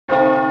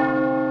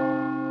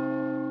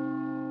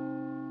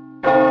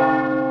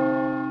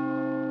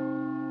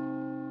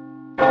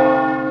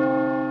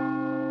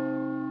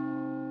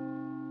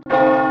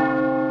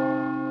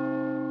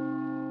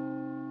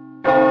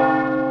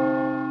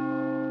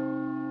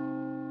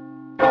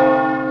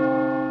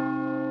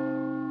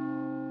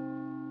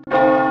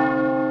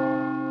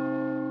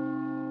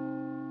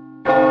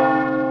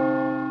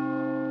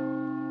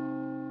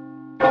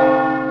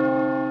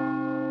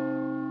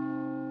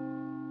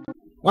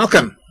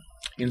Welcome.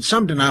 In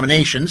some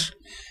denominations,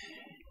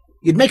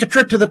 you'd make a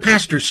trip to the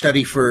pastor's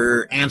study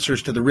for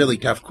answers to the really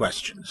tough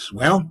questions.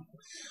 Well,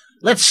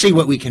 let's see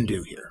what we can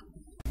do here.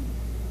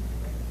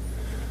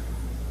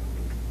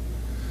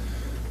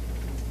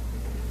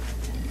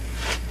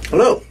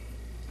 Hello.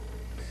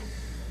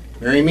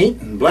 Merry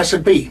meet and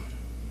blessed be.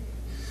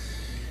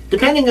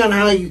 Depending on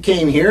how you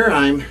came here,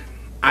 I'm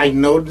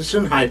Aidan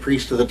Odinson, High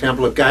Priest of the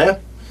Temple of Gaia,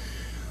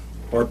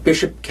 or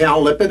Bishop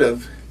Cal Lippitt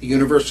of the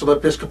Universal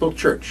Episcopal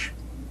Church.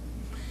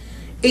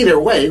 Either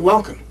way,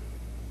 welcome.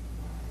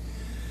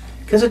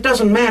 Because it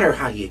doesn't matter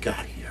how you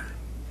got here.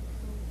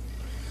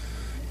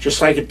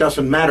 Just like it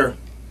doesn't matter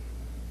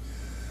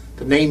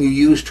the name you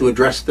use to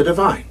address the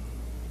divine.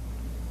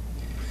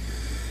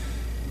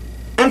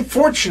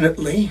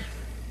 Unfortunately,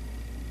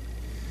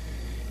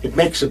 it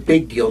makes a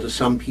big deal to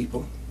some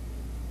people.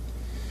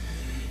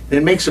 And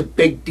it makes a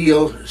big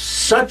deal,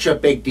 such a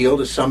big deal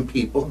to some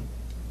people,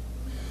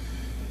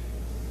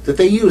 that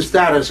they use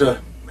that as an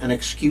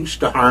excuse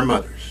to harm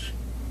others.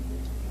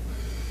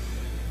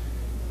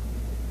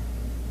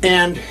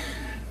 And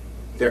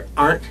there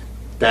aren't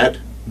that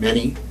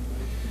many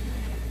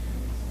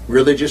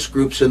religious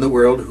groups in the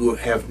world who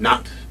have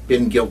not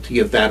been guilty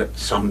of that at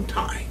some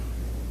time.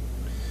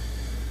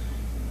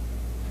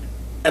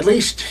 At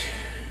least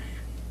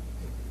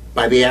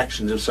by the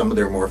actions of some of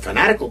their more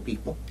fanatical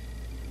people.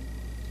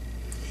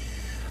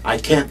 I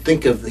can't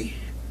think of the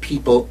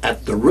people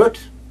at the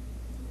root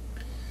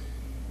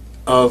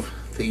of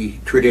the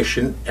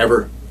tradition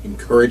ever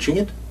encouraging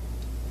it,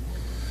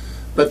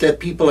 but that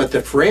people at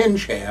the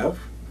fringe have.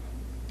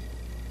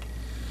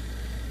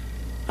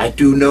 I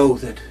do know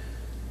that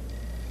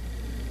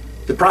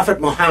the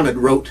Prophet Muhammad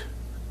wrote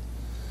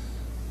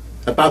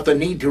about the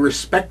need to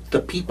respect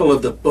the people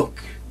of the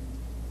book.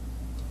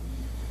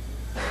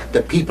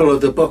 The people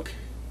of the book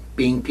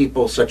being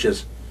people such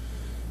as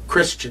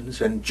Christians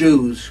and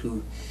Jews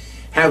who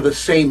have the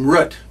same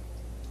root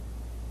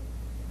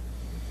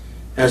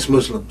as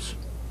Muslims.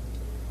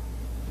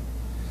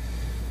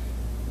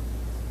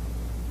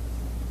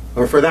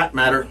 Or for that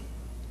matter,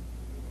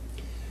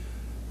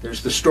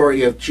 there's the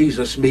story of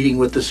Jesus meeting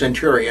with the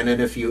centurion,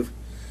 and if you've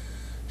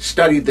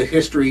studied the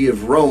history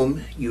of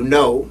Rome, you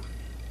know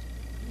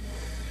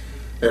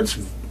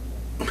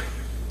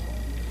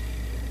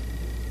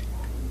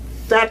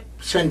that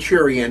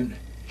centurion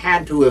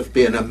had to have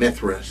been a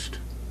Mithrist.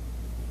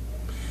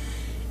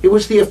 It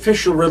was the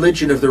official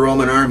religion of the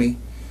Roman army.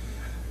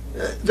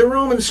 The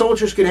Roman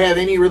soldiers could have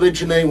any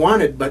religion they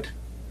wanted, but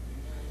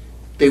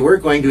they were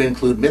going to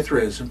include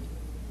Mithraism.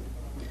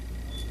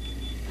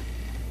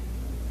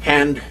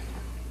 And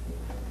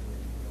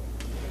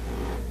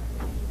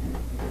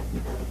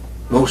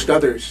most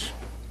others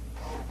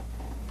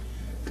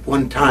at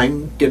one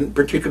time didn't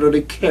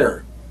particularly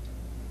care.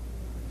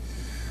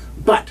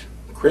 But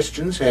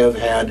Christians have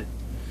had,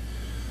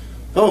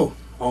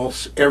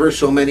 ever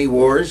so many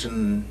wars,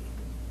 and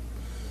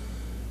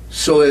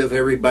so have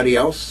everybody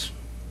else.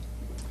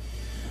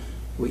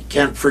 We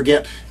can't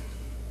forget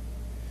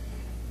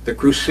the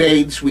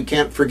Crusades. We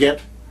can't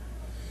forget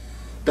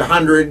the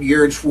 100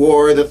 Years'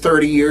 War, the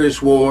 30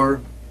 Years'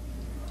 War,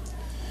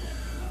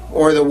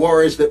 or the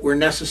wars that were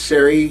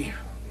necessary,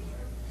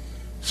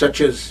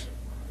 such as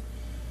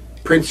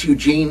Prince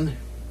Eugene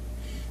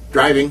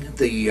driving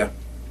the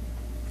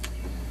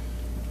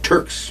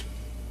Turks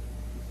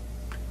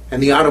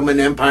and the Ottoman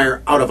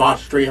Empire out of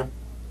Austria.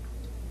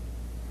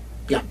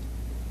 Yeah.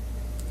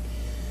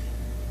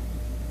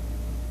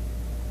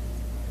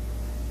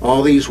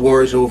 All these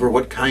wars over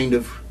what kind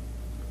of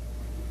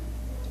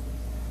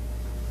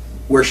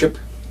worship,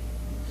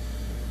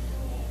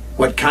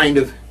 what kind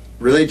of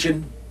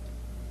religion,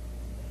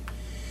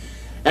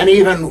 and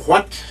even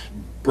what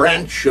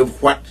branch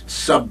of what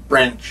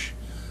sub-branch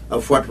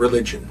of what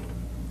religion.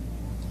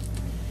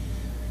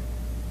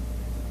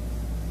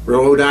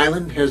 Rhode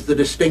Island has the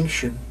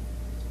distinction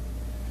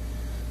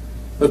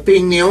of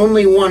being the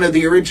only one of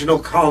the original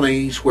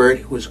colonies where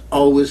it was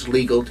always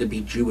legal to be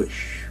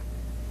Jewish.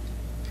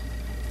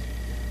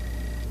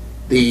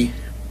 The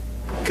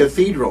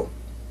cathedral,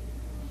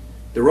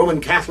 the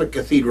Roman Catholic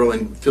Cathedral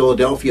in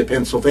Philadelphia,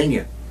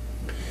 Pennsylvania,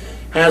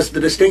 has the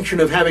distinction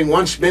of having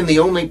once been the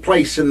only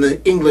place in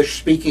the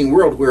English-speaking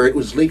world where it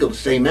was legal to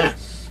say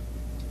Mass,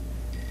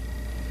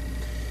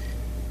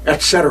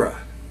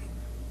 etc.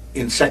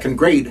 In second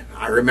grade,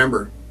 I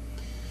remember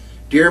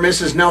dear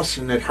Mrs.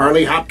 Nelson at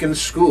Harley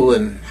Hopkins School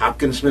in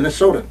Hopkins,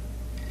 Minnesota,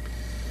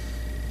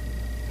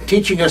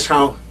 teaching us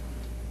how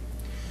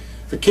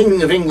the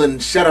King of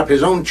England set up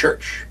his own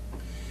church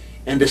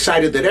and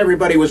decided that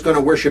everybody was going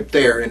to worship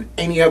there and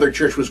any other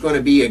church was going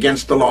to be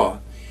against the law.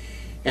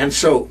 And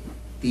so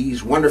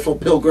these wonderful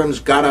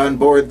pilgrims got on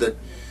board the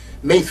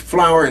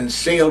Mayflower and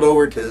sailed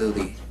over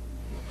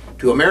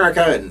to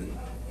America and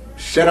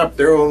set up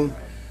their own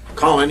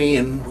colony,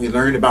 and we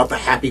learned about the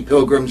happy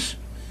pilgrims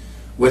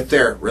with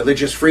their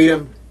religious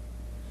freedom.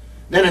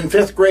 Then in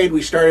 5th grade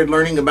we started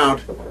learning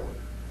about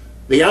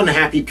the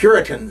unhappy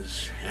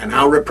Puritans and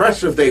how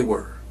repressive they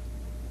were.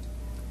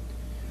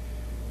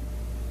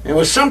 It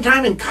was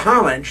sometime in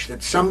college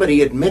that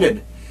somebody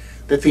admitted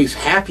that these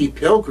happy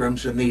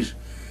pilgrims and these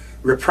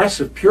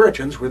repressive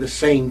Puritans were the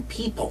same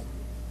people.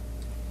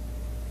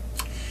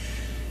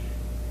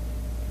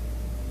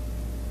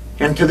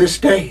 And to this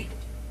day,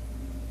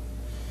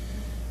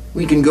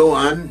 we can go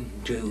on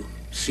to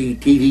see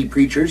TV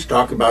preachers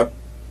talk about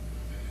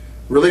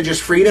religious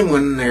freedom.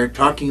 When they're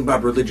talking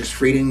about religious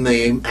freedom,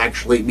 they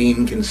actually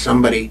mean, can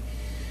somebody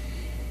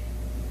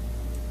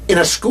in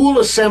a school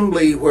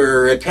assembly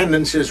where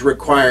attendance is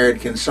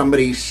required, can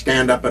somebody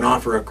stand up and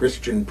offer a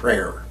Christian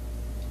prayer?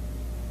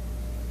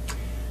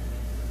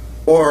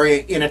 Or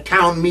in a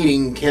town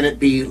meeting, can it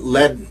be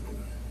led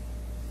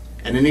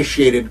and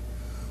initiated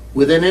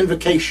with an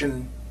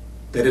invocation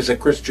that is a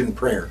Christian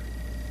prayer?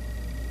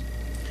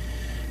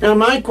 Now,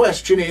 my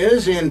question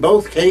is, in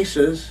both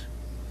cases,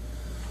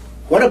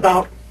 what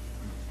about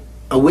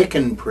a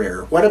Wiccan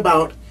prayer? What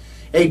about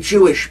a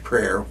Jewish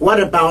prayer? What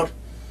about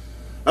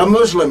a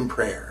Muslim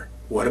prayer?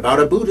 What about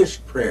a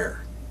Buddhist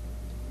prayer?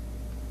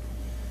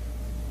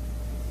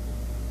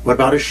 What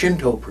about a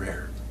Shinto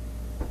prayer?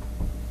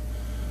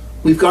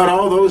 We've got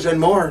all those and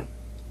more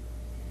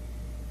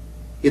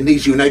in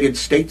these United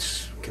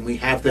States. Can we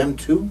have them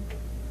too?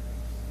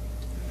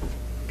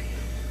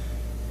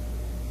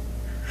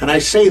 And I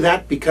say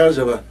that because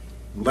of a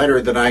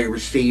letter that I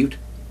received.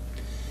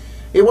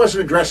 It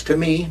wasn't addressed to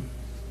me,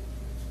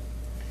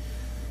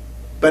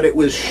 but it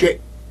was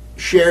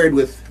shared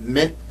with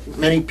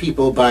many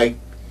people by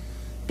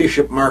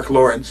Bishop Mark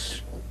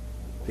Lawrence,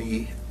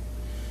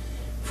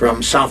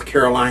 from South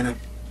Carolina.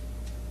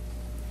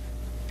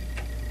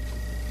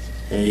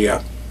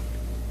 A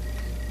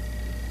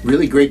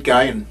really great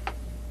guy and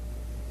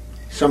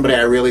somebody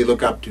I really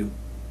look up to.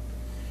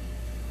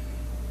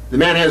 The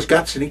man has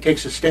guts and he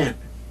takes a stand.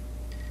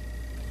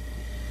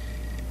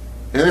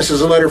 And this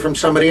is a letter from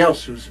somebody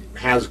else who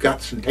has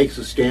guts and takes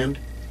a stand.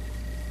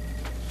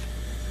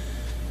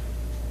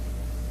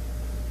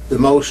 The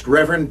Most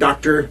Reverend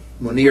Dr.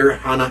 Mouneer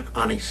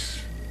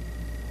Anis.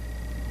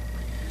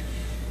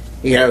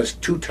 He has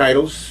two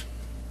titles: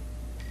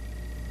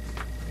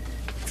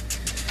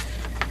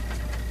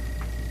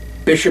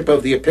 Bishop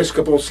of the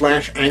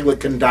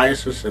Episcopal/Anglican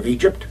Diocese of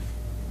Egypt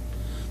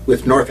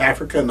with North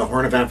Africa and the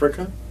Horn of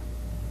Africa,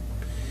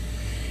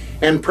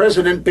 and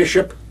President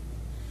Bishop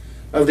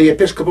of the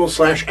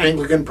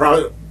Episcopal/Anglican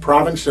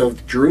Province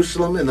of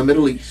Jerusalem in the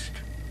Middle East.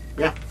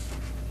 Yeah.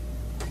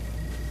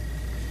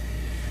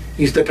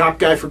 He's the top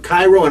guy for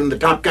Cairo and the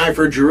top guy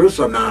for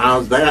Jerusalem. Now,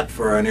 how's that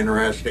for an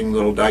interesting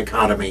little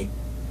dichotomy?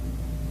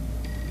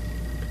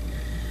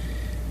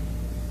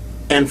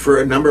 And for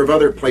a number of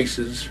other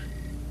places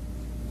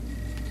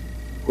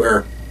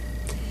where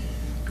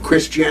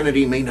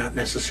Christianity may not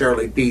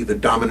necessarily be the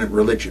dominant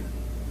religion.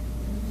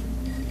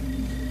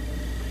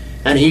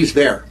 And he's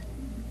there.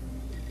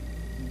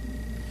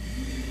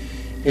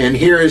 And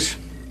here is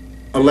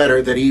a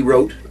letter that he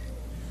wrote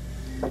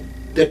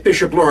that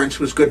Bishop Lawrence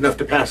was good enough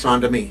to pass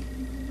on to me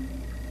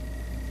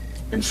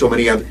and so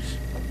many others.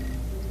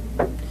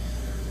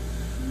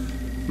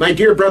 My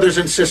dear brothers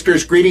and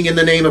sisters, greeting in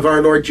the name of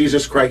our Lord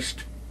Jesus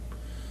Christ.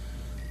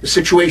 The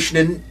situation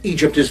in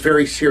Egypt is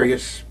very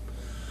serious.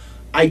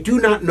 I do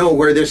not know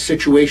where this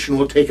situation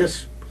will take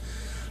us.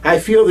 I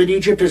feel that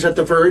Egypt is at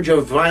the verge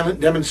of violent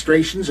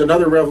demonstrations,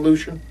 another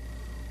revolution,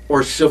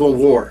 or civil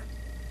war.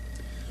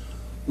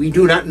 We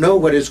do not know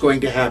what is going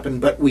to happen,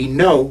 but we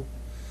know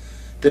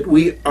that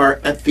we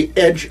are at the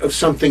edge of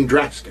something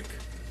drastic.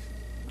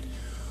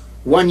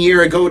 1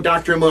 year ago,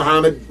 Dr.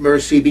 Mohammed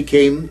Morsi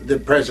became the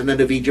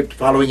president of Egypt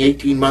following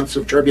 18 months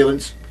of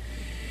turbulence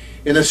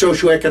in the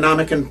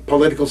socio-economic and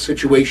political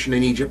situation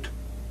in Egypt.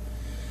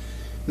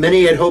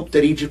 Many had hoped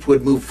that Egypt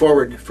would move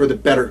forward for the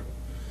better.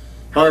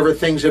 However,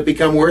 things have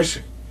become worse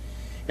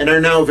and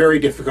are now very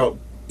difficult.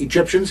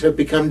 Egyptians have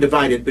become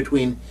divided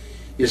between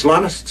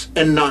Islamists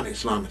and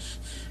non-Islamists.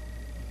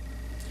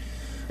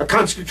 A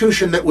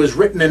constitution that was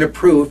written and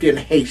approved in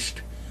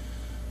haste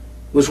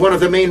was one of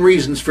the main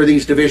reasons for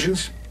these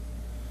divisions.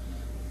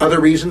 Other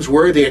reasons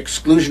were the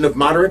exclusion of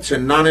moderates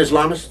and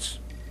non-Islamists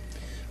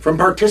from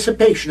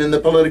participation in the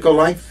political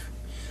life,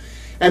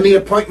 and the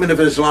appointment of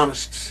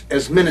Islamists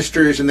as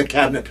ministers in the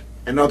cabinet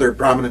and other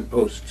prominent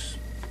posts.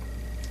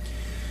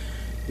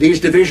 These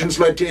divisions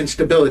led to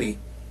instability,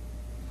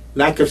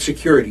 lack of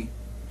security,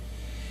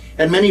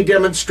 and many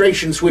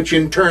demonstrations which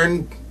in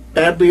turn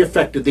badly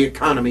affected the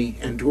economy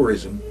and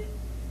tourism.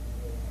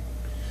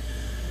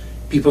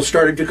 People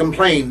started to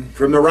complain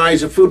from the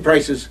rise of food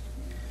prices,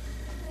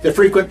 the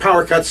frequent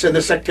power cuts and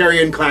the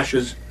sectarian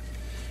clashes,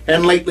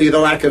 and lately the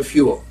lack of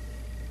fuel.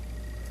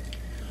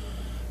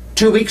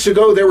 2 weeks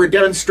ago there were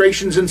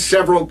demonstrations in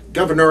several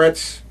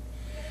governorates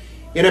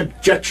in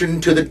objection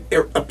to the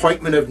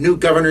appointment of new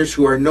governors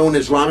who are known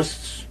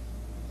Islamists.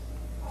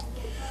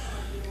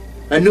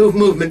 A new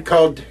movement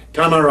called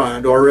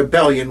Tamarad, or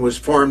Rebellion, was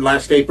formed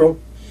last April,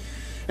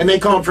 and they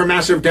called for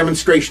massive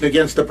demonstration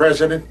against the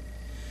president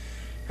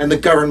and the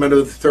government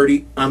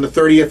on the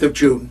 30th of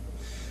June.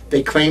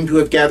 They claim to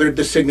have gathered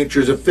the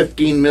signatures of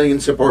 15 million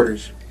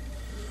supporters.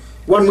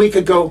 1 week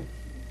ago,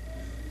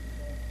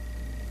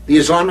 The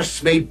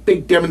Islamists made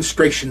big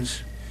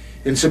demonstrations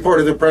in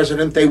support of the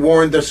president. They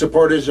warned the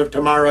supporters of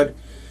Tamarad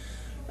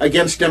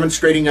against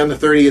demonstrating on the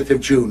 30th of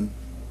June.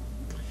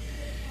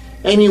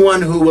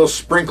 Anyone who will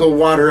sprinkle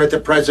water at the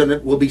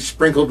president will be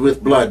sprinkled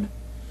with blood,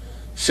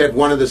 said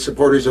one of the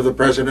supporters of the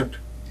president.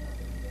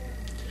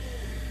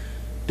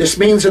 This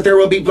means that there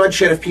will be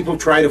bloodshed if people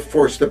try to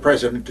force the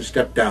president to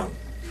step down.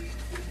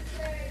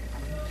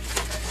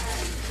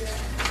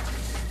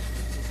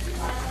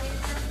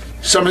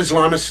 Some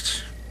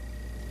Islamists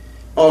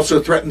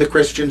also threatened the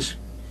Christians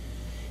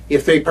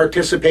if they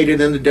participated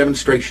in the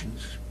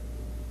demonstrations.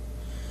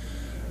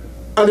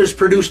 Others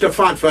produced a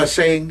fatwa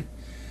saying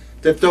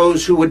that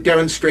those who would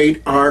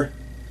demonstrate are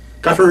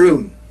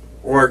kafirun,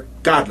 or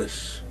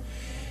godless,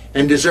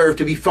 and deserve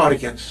to be fought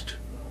against.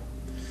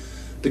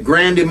 The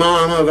Grand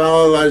Imam of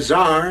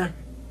Al-Azhar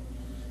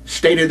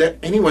stated that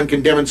anyone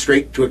can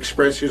demonstrate to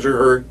express his or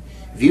her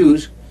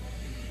views,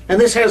 and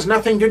this has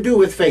nothing to do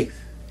with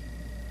faith.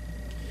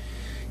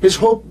 His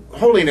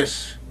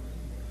Holiness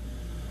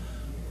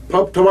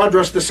Pope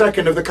Tawadros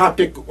II of the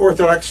Coptic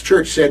Orthodox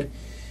Church said,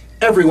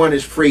 everyone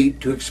is free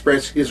to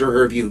express his or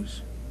her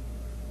views.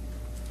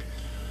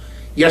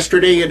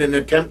 Yesterday, in an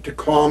attempt to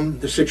calm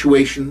the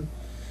situation,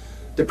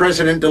 the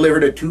president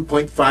delivered a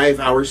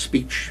 2.5-hour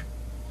speech.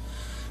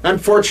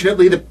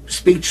 Unfortunately, the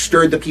speech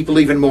stirred the people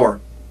even more.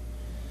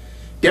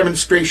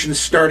 Demonstrations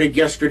started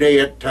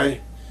yesterday at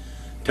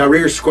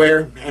Tahrir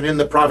Square and in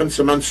the province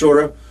of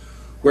Mansoura,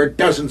 where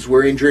dozens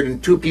were injured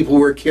and 2 people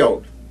were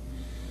killed.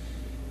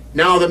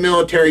 Now the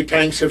military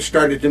tanks have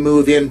started to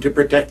move in to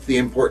protect the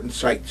important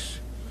sites.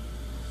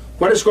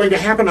 What is going to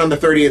happen on the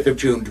 30th of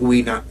June? Do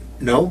we not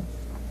know?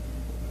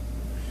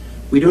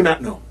 We do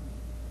not know.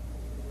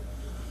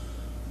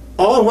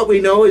 All what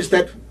we know is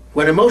that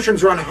when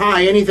emotions run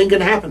high, anything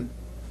can happen.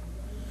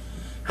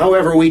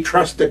 However, we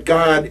trust that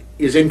God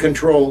is in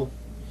control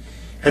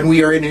and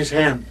we are in his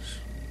hands.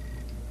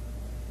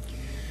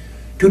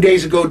 2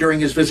 days ago,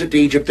 during his visit to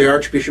Egypt, the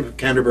Archbishop of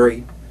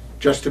Canterbury,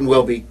 Justin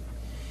Welby,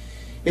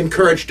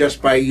 encouraged us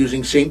by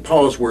using St.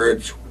 Paul's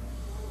words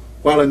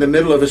while in the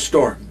middle of a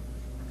storm.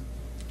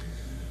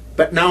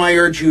 But now I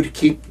urge you to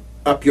keep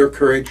up your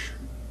courage,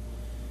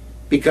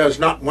 because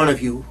not one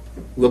of you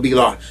will be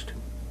lost.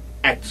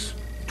 Acts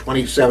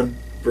 27,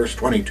 verse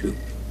 22.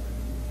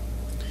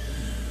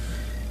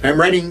 I'm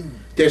writing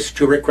this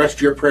to request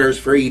your prayers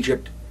for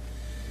Egypt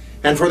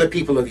and for the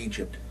people of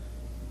Egypt.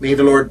 May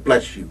the Lord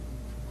bless you.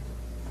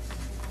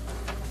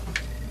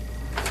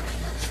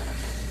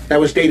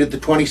 That was dated the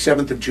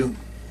 27th of June.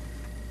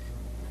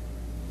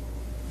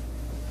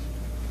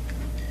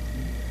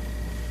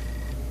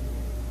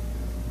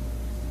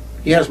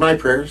 He has my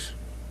prayers.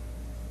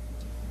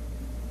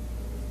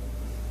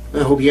 I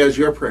hope he has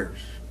your prayers,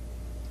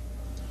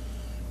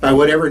 by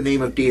whatever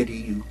name of deity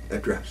you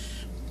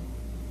address.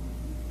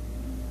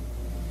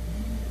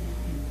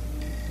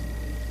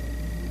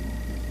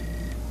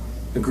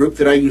 The group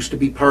that I used to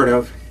be part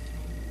of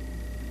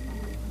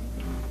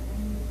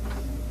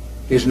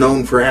is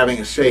known for having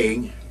a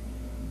saying,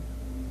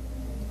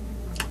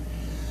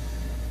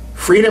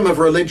 freedom of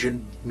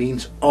religion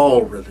means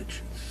all religions.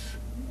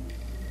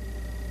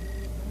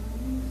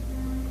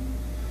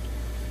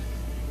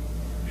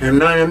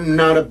 And I am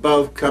not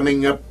above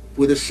coming up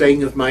with a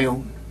saying of my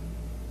own.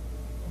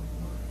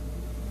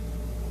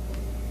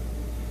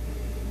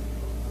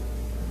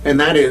 And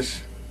that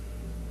is,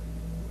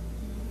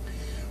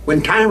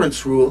 when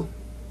tyrants rule,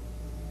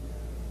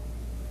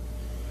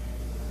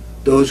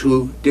 those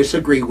who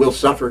disagree will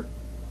suffer.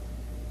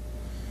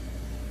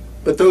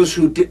 But those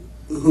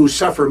who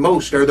suffer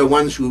most are the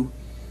ones who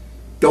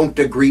don't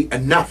agree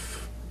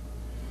enough.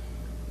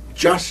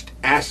 Just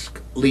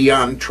ask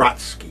Leon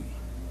Trotsky.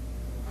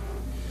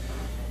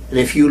 And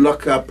if you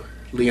look up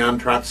Leon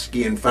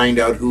Trotsky and find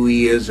out who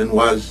he is and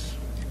was,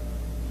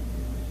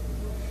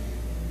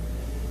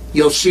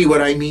 you'll see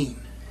what I mean.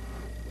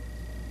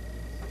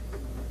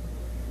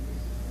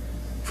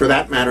 For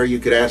that matter, you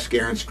could ask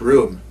Ernst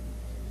Röhm.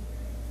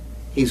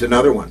 He's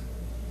another one.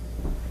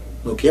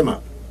 Look him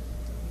up.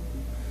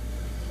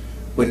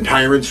 When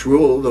tyrants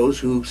rule, those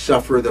who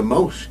suffer the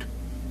most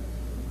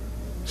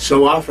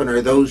so often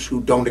are those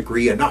who don't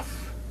agree enough.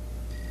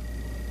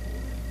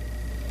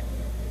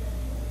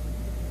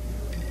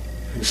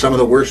 And some of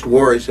the worst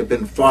wars have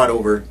been fought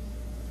over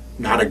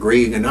not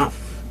agreeing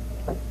enough.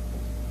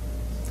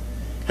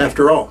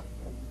 After all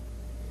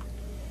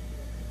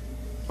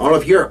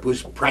of Europe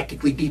was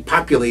practically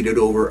depopulated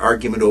over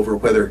argument over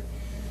whether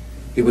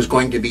it was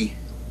going to be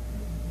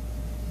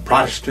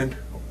Protestant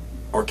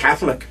or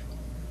Catholic.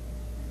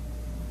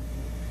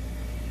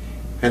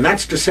 And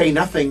that's to say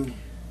nothing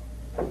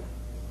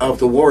of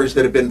the wars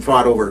that have been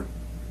fought over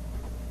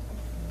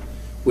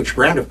which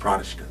brand of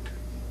Protestant,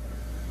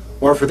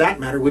 or for that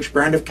matter, which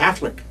brand of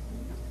Catholic.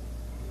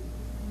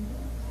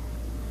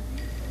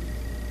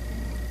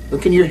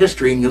 Look in your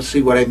history and you'll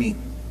see what I mean.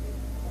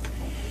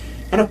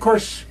 And of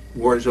course,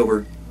 wars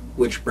over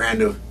which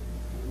brand of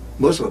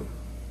Muslim.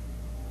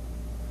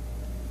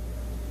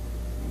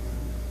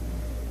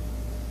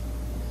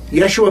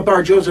 Yeshua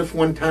Bar Joseph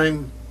one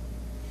time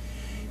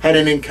had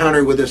an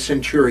encounter with a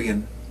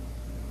centurion.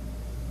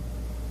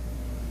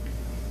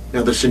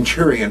 Now the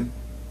centurion,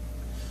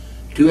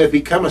 to have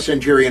become a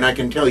centurion, I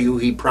can tell you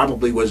he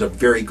probably was a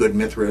very good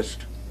Mithrist.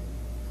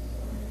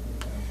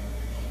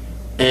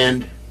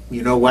 And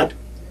you know what?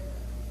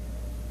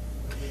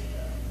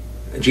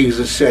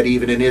 Jesus said,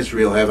 even in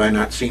Israel have I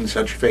not seen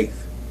such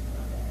faith.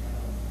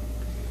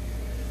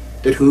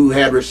 That who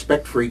had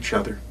respect for each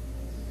other,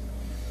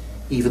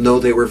 even though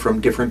they were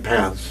from different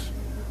paths.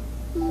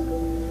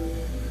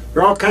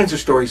 There are all kinds of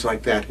stories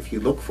like that if you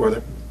look for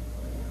them,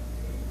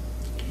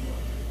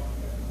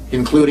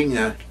 including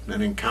an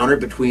encounter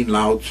between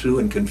Lao Tzu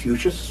and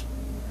Confucius,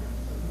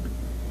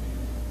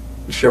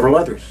 and several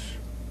others.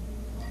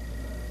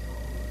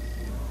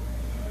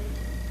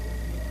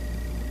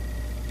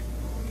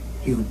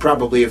 You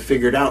probably have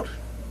figured out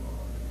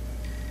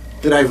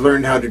that I've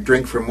learned how to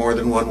drink from more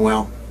than one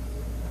well.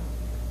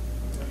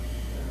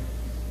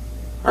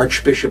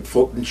 Archbishop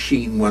Fulton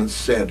Sheen once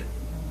said,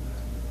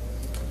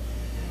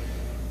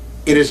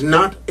 "It is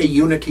not a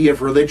unity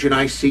of religion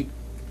I seek,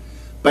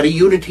 but a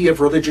unity of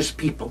religious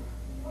people.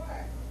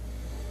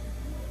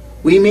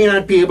 We may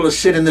not be able to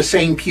sit in the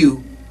same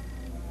pew,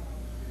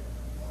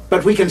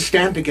 but we can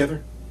stand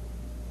together."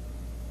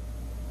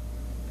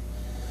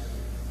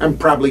 I'm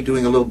probably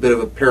doing a little bit of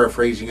a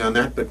paraphrasing on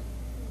that, but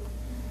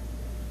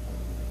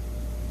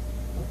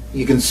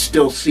you can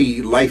still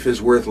see Life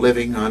is Worth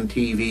Living on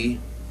TV,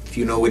 if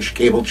you know which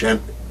cable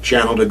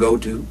channel to go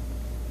to.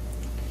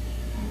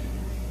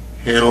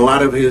 And a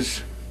lot of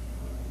his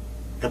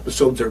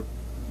episodes are,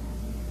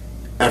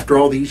 after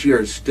all these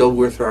years, still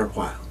worth our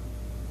while.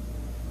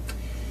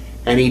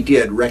 And he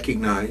did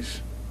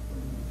recognize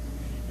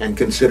and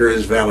consider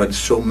as valid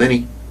so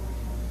many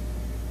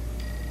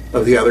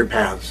of the other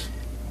paths.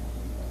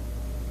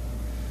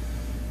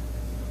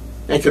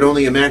 I could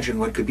only imagine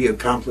what could be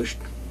accomplished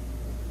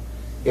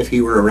if he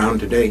were around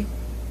today.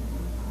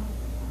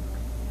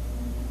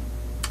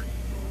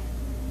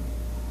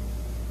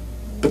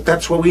 But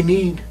that's what we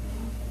need,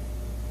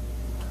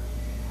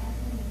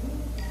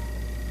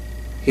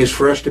 is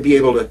for us to be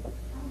able to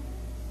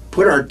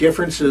put our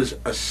differences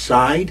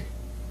aside.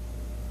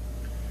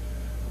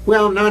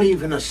 Well, not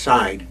even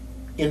aside,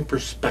 in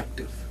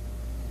perspective.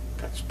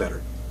 That's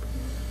better.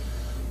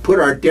 Put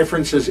our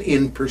differences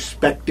in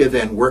perspective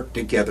and work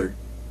together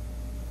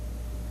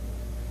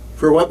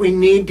for what we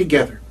need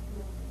together.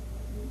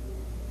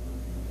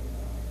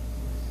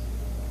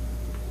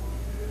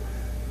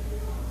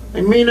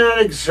 I may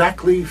not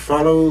exactly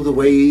follow the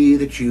way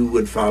that you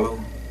would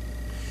follow,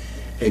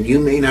 and you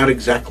may not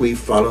exactly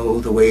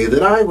follow the way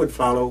that I would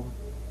follow,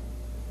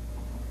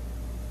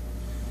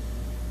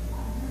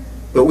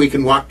 but we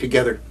can walk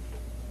together.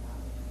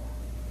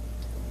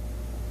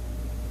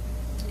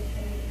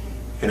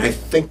 And I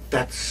think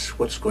that's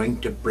what's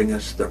going to bring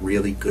us the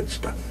really good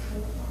stuff.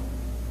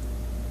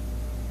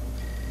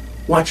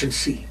 Watch and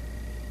see.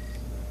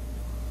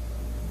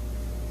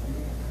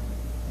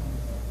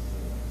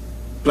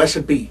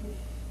 Blessed be.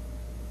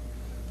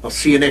 I'll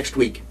see you next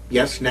week.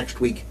 Yes, next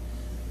week.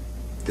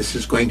 This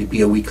is going to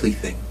be a weekly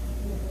thing.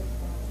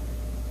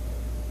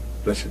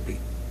 Blessed be.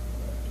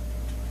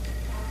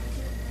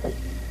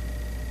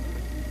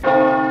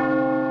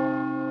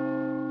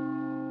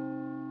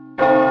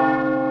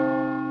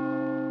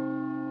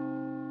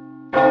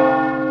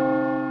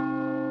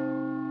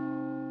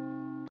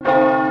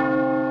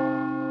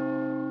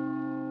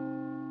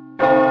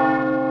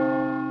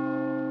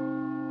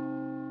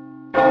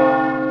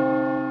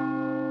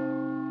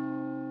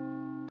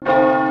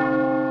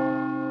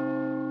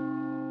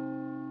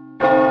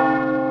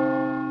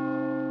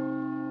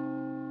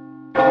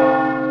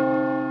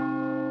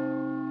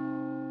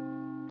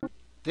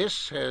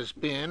 This has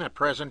been a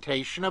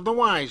presentation of the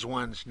Wise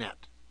Ones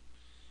Net.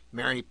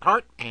 Merry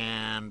part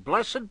and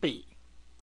blessed be.